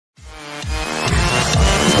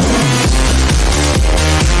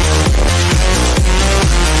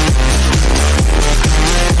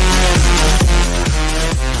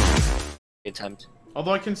attempt.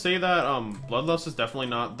 Although I can say that Bloodlust is definitely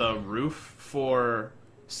not the roof for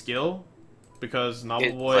skill, because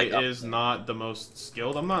Novel Boy like is not the most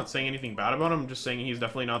skilled. I'm not saying anything bad about him. I'm just saying he's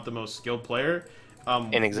definitely not the most skilled player.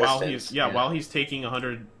 In While existence. while he's taking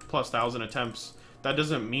 100,000+ attempts, that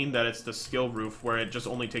doesn't mean that it's the skill roof where it just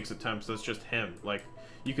only takes attempts. That's just him. Like,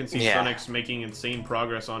 you can see Sonic's making insane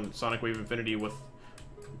progress on Sonic Wave Infinity with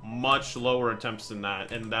much lower attempts than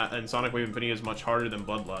that, and Sonic Wave Infinity is much harder than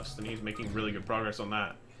Bloodlust, and he's making really good progress on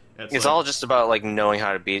that. It's all just about like knowing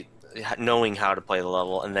how to play the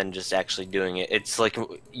level and then just actually doing it. It's like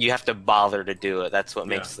you have to bother to do it. That's what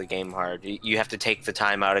makes the game hard. You have to take the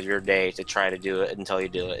time out of your day to try to do it until you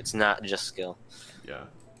do it. It's not just skill. Yeah.